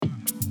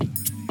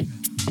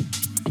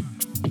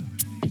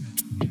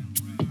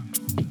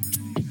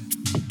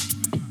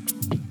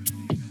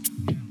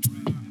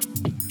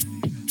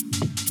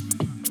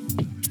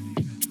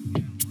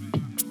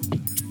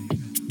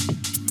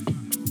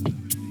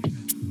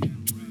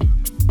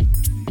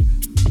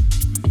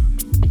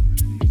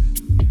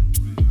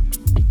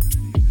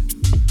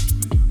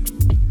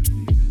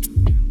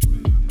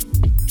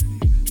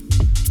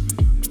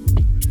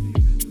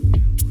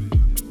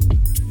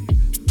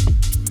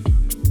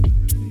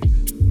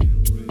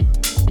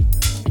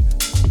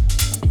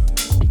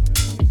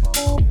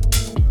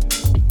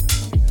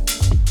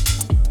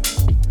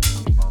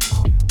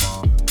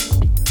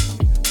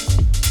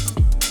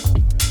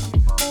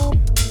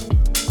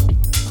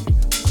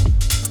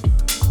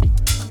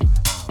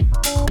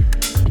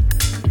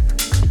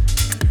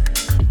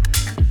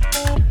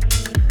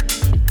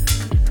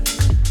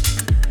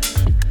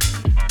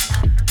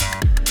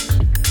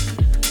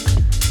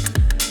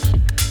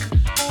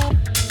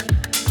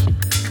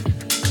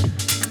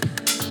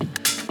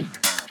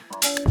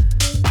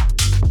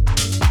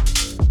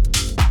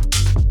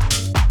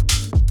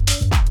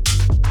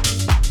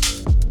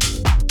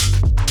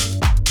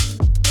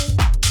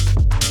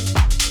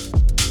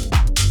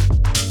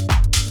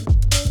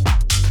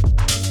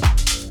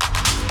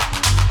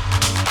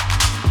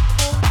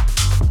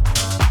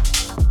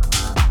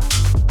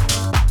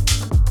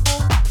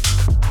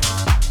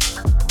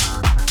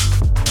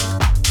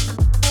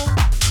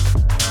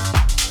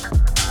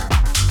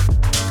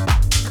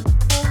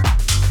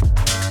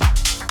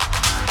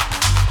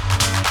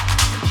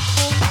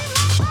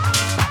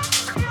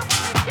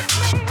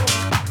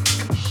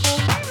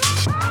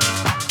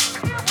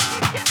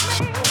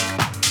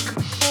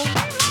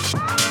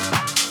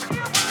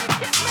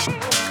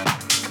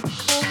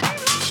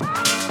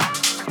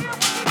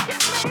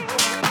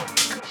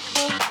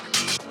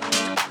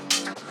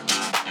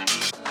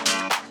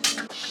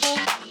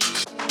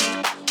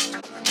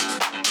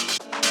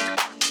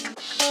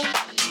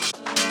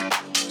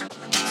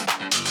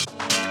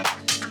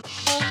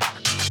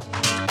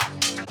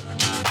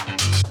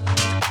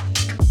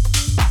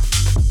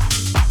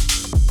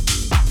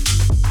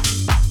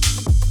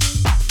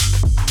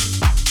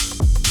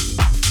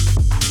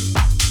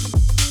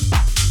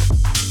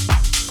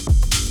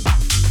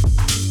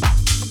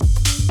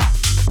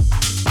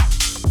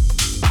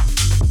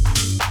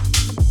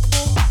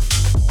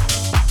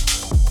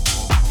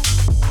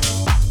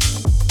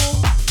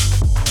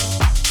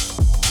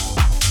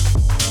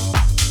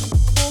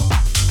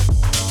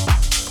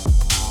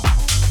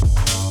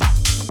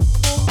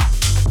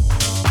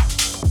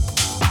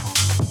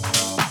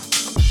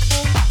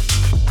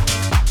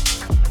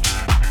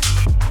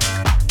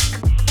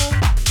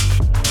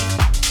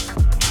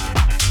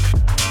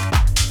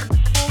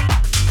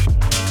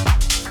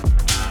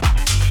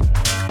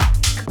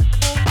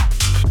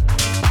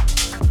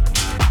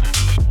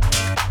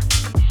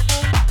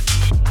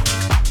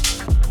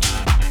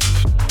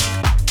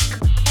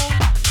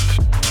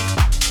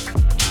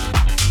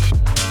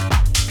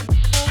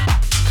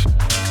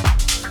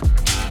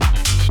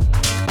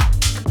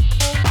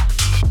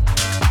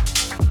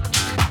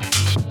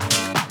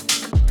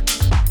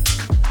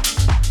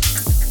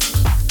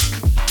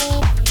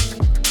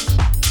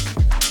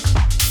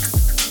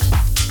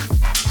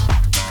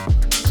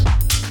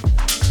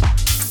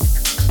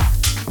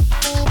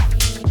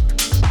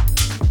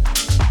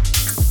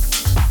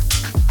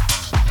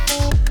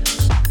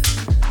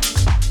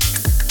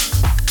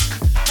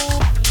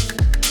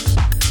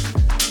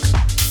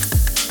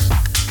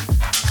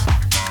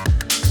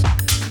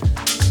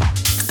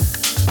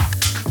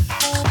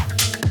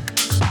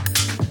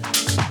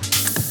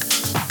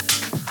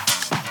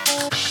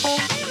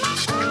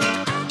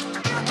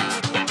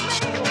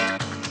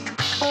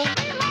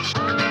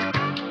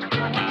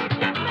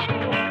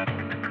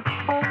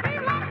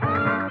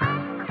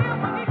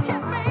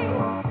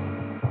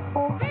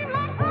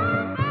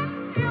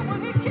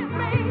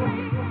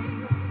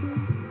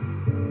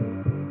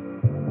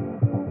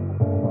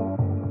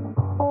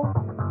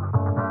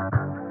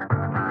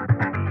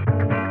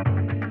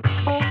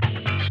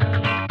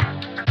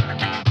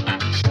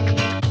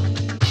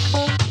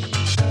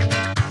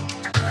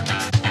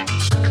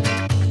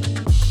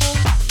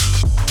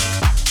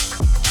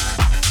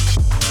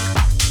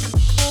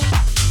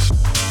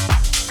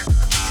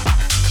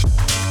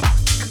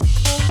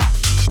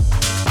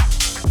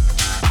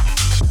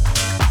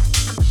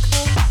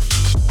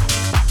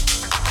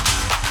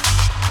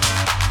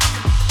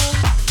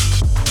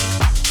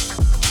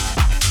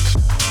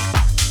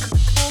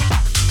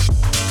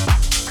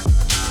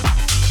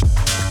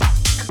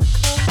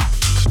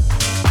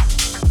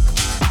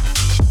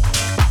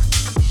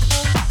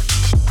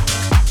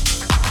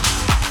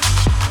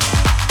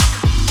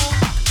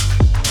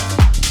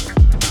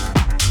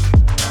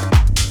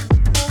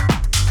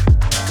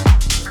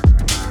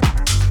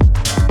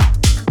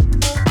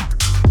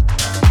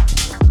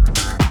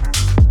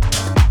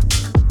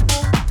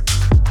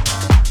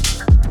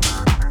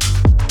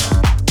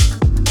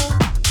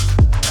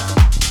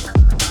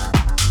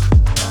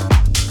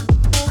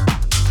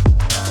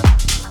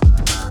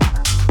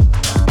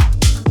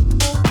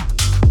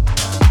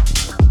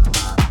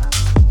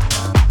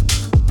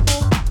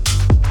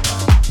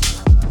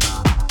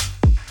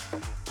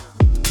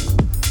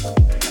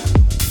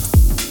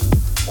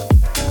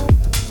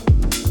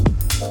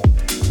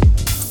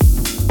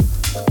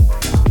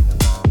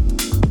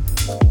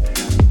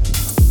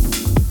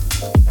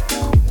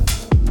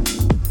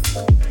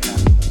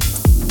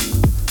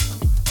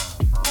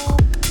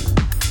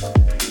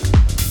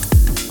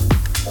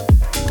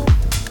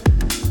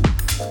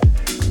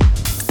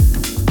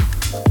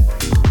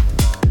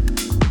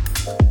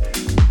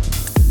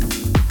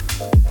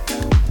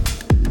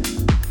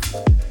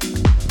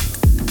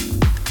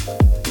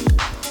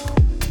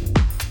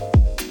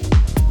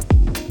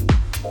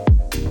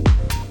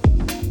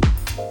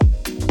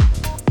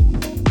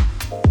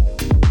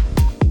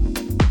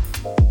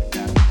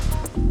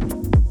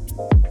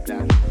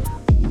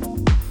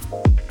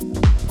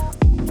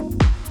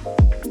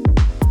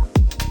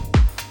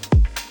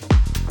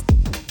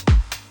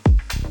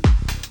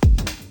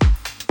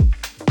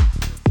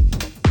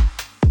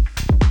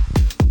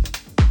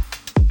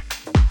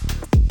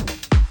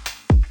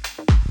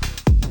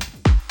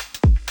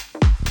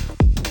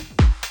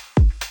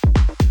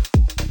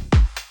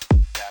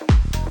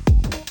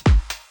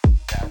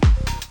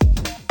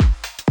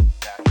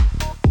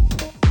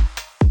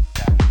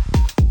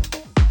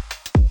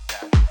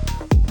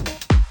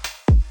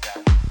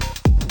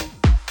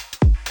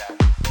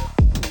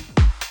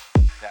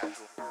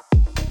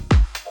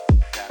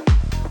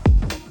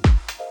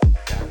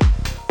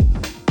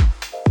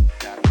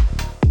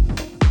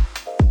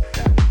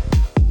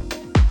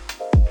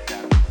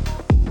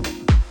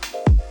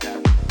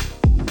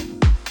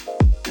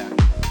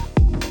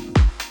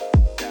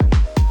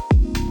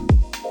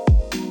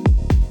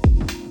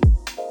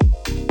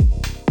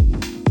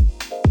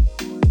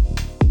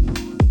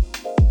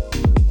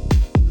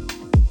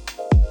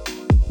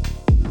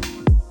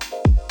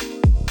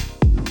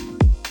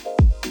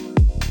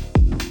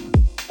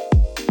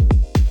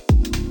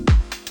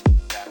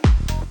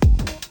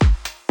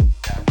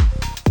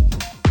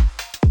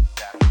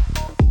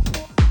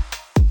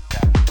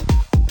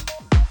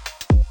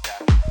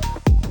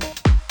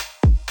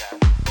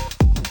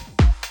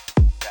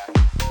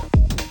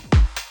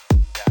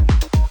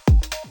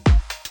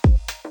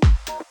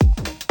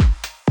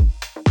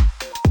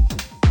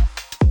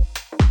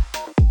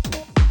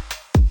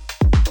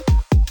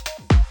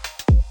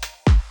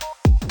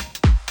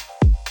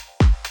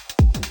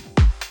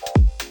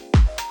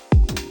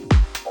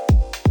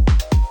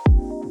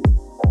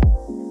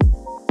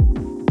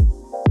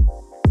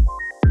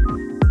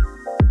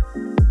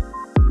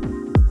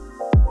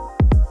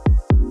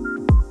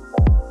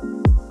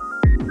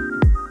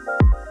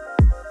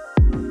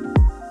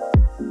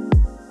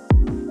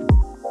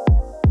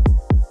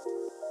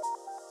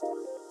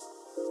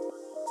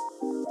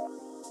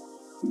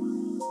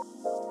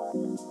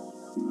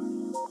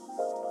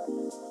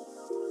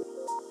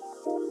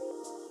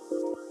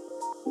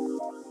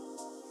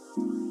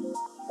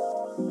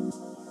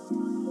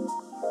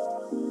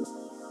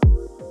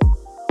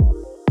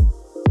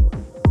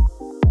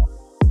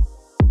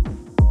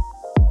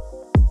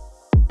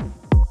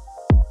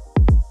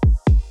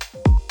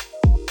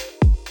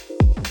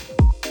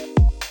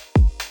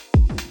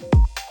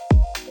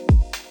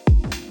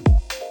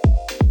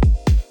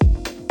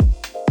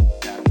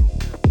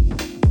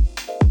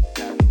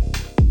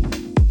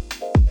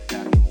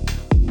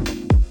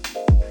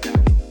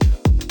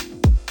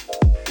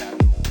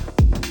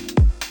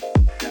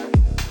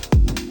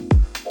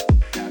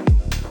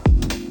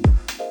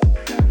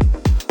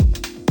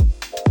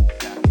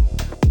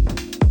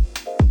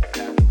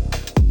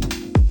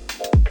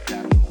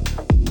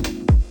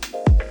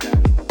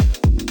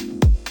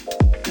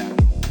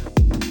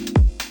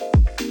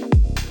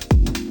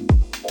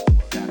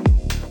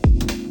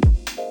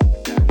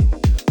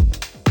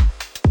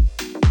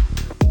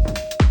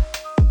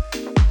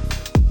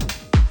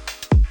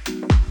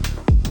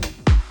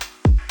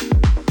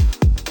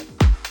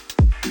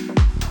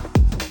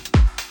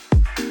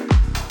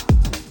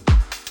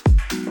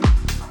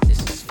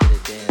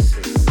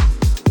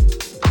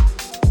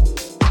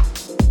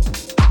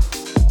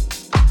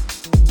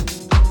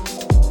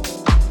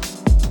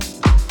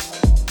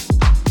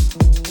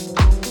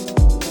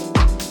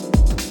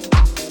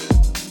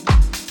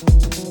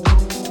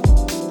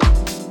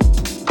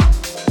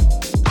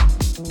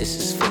This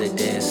is for the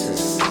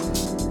dancers.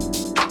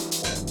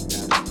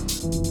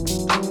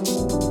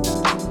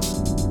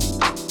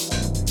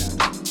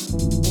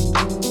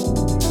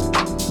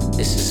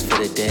 This is for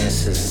the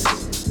dancers.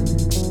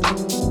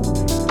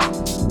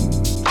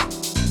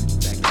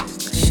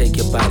 Shake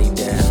your body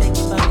down.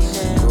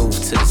 Groove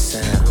to the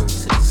sound.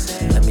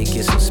 Let me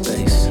get some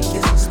space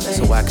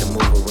so I can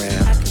move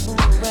around.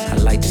 I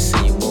like to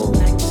see you move,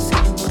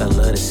 but I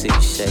love to see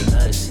you shake.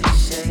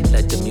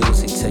 Let the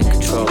music take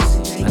control.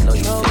 I know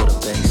you feel the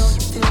bass.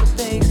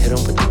 Hit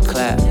them with the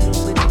clap.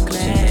 Put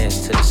your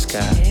hands to the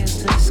sky.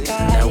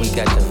 Now we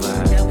got the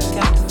vibe.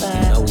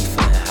 You know we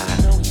feeling high.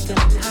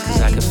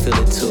 Cause I can feel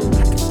it too.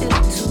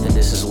 And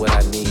this is what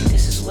I need.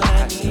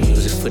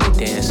 Music for the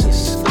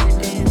dancers.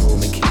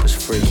 Movement keep us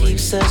free.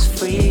 Keeps us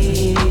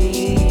free.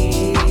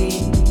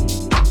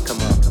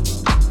 Come on.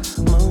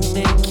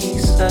 Movement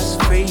keeps us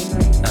free.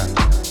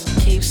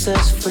 Keeps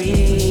us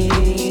free.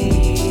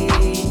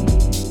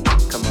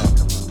 Come on.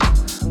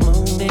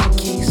 Movement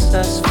keeps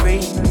us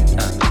free.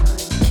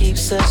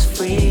 Keeps us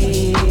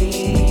free.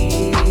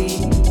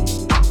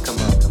 Come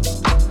on.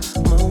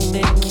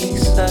 Movement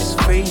keeps us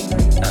free.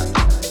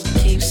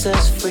 Keeps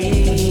us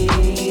free.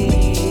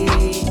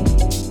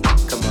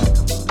 Come on.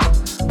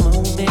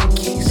 Movement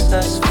keeps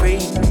us free.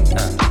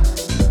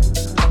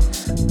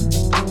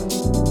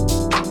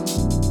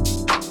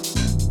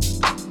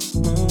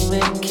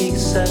 Movement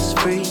keeps us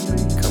free.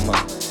 Come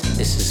on.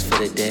 This is for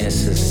the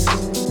dancers.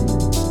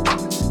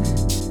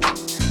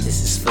 This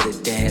is for the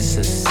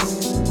dancers.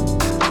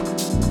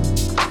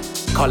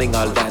 Calling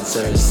all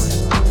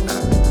dancers.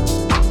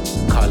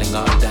 Calling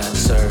all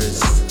dancers.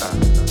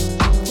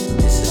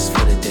 This is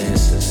for the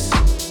dancers.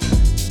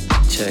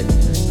 Check.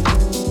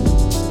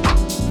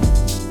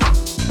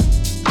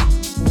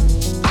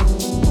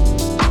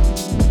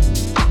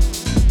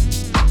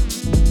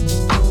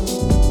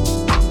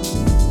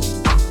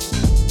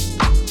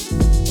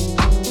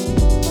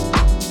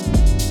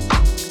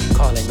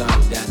 Calling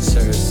all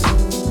dancers.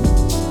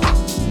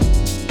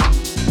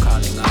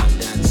 Calling all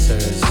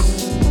dancers.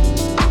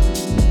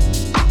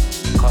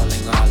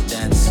 Calling all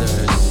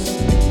dancers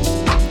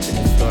to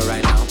the floor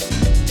right now.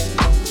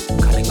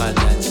 Calling all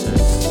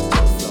dancers to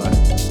the floor.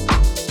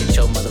 Get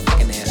your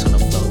motherfucking ass on the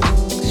floor.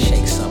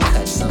 Shake some,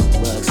 cut some,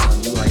 rug some.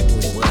 You already knew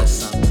it was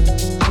some.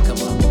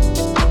 Come on.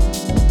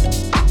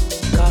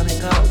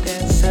 Calling all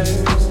dancers.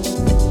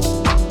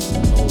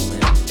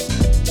 Movement.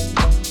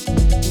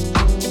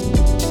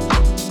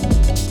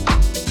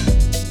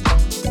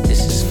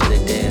 This is for the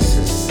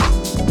dancers.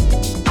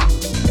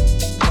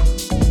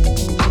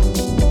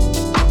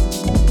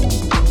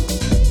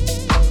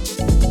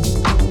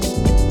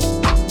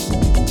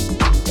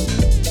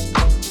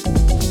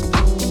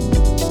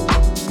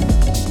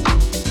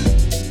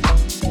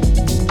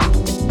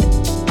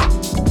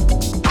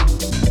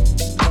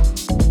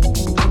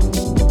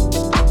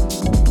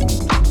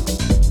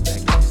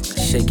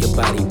 Shake your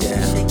body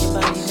down.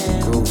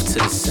 Groove to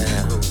the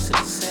sound.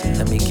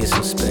 Let me get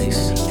some space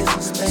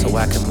so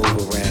I can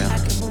move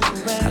around.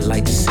 I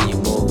like to see you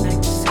move,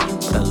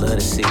 but I love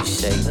to see you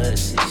shake.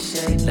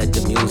 Let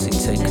the music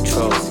take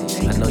control.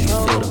 I know you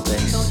feel the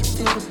bass.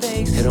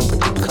 Hit them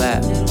with the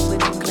clap.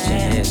 Put your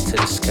hands to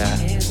the sky.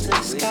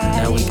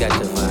 Now we got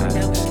the vibe.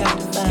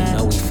 You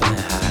know we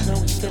feeling high.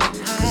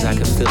 Cause I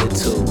can feel it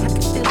too.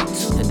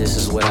 And this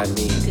is what I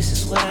need.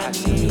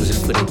 Music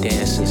for the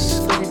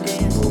dancers.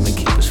 Movement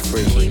keep us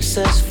free. Keeps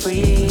us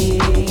free.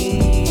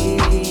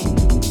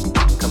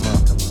 Come on.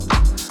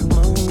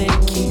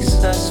 Movement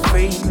keeps us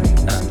free.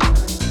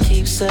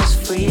 Keeps us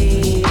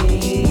free.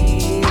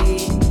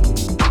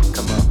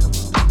 Come on.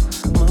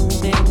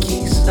 Movement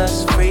keeps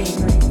us free.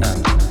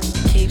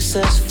 Keeps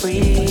us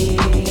free.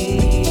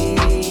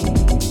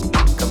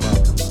 Come on.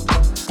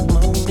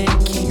 Movement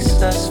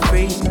keeps us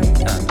free.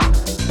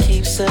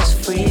 Keeps us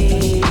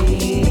free.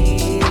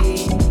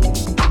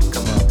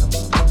 Come on.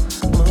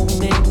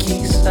 Movement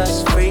keeps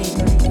us free.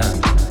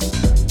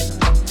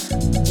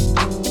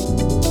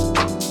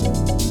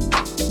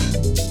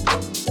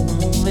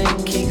 Movement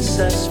keeps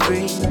us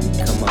free.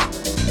 Come on.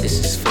 This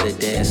is for the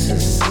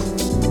dancers.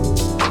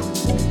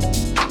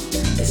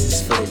 This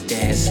is for the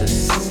dancers.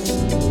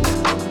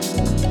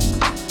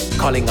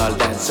 Calling all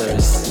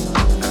dancers.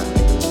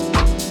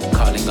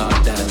 Calling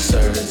all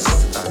dancers.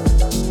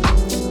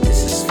 This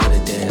is for the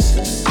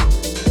dancers.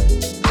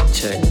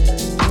 Check.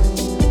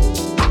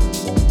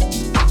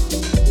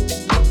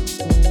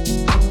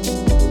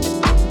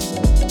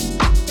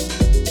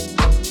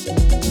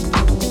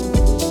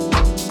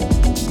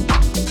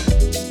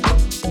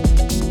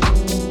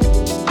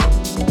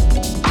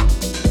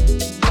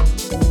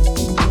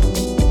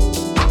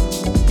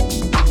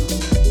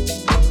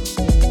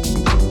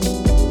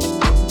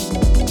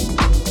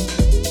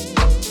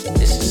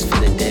 This is for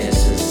the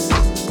dancers.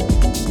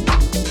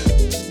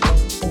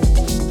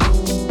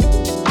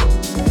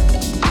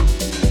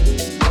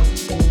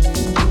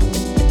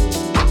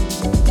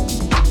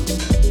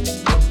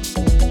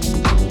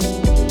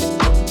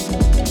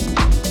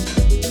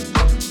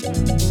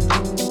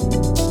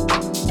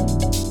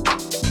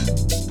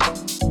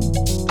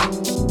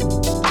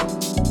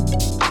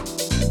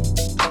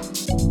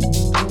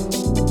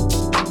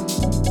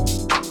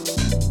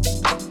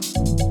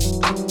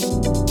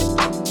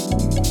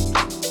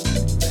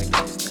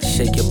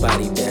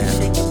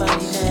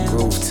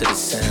 to the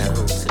sound.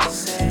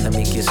 Let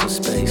me get some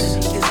space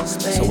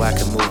so I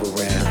can move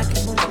around.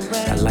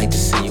 I like to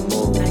see you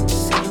move,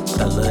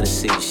 but I love to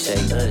see you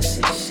shake.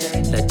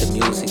 Let the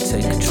music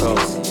take control.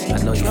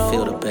 I know you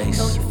feel the bass.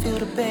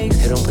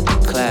 Hit them with the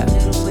clap.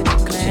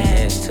 Put your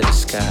hands to the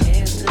sky.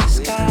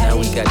 Now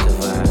we got the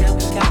vibe. You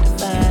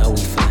know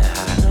we feeling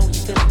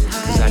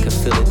high. Cause I can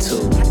feel it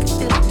too.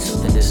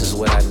 And this is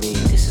what I need.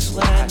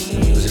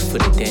 Music for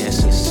the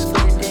dancers.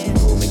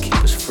 Movement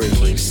keep us free.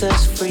 Keeps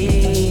us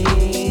free.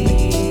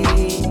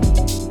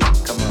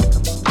 Come on.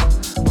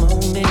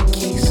 Movement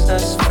keeps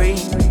us free.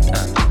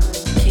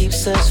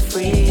 Keeps us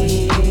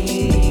free.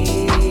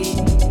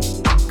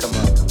 Come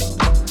on.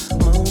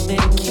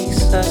 Movement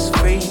keeps us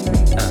free.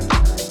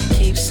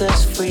 Keeps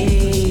us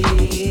free.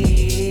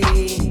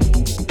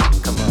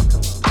 Come on.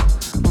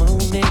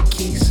 Movement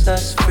keeps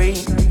us free.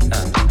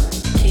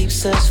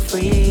 Keeps us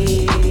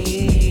free.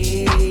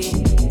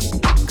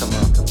 Come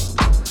on.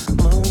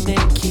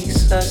 Movement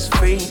keeps us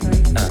free.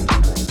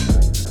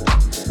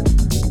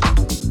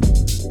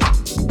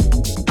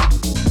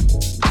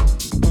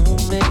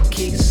 Movement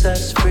keeps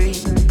us free.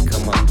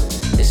 Come on.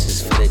 This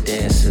is for the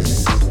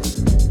dancers.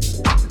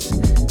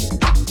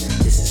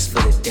 This is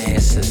for the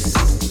dancers.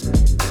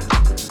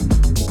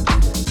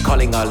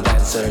 Calling all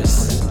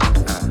dancers.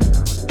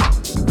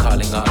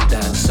 Calling all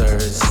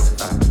dancers.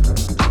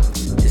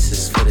 This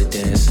is for the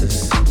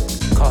dancers.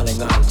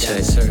 Calling all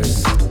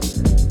dancers.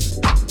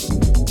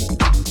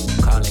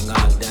 Calling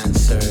all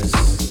dancers.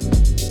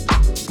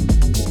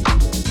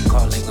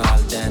 Calling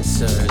all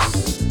dancers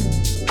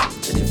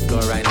to the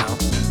floor right now.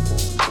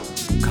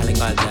 Calling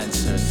all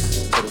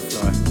dancers to the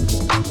floor.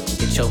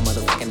 Get your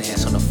motherfucking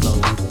ass on the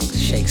floor.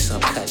 Shake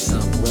some, cut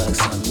some, rug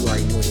some. You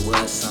already knew it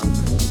was some.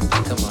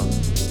 Come on.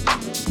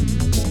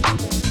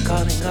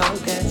 Calling all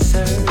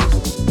dancers.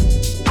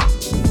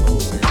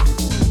 Moving.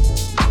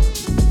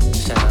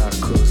 Shout out all the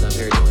crews up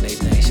here doing their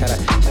thing. Shout out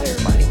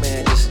everybody,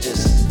 man.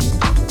 Just,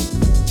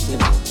 you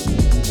know,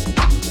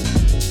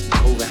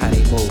 moving how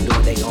they move,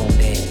 doing their own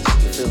dance.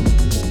 You feel me?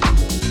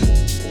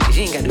 Cause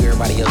you ain't gotta do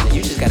everybody else,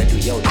 you just gotta do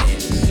your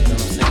dance. You know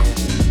what I'm saying?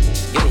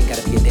 You ain't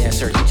gotta be a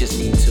dancer, you just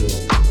need to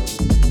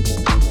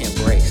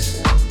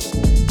embrace.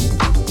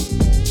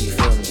 You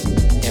feel me?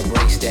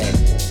 Embrace that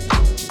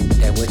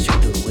what you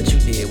do, what you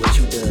did, what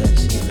you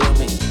does. You feel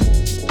me?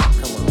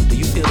 Come on, do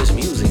you feel this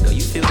music? Do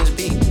you feel this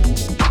beat?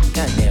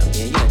 Goddamn,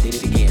 man, you done did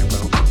it again,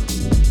 bro.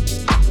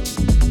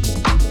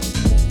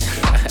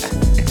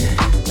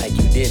 Like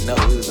you didn't know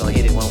we was gonna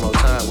hit it one more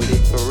time with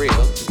it, for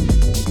real.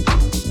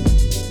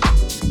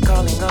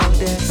 Calling all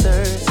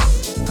dancers.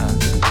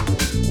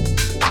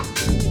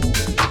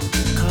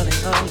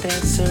 Calling all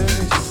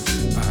dancers.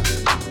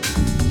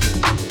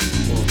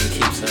 Movement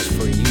keeps us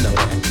free, you know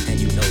that, and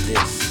you know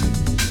this.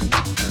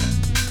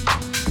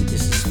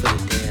 This is for the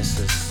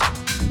dancers.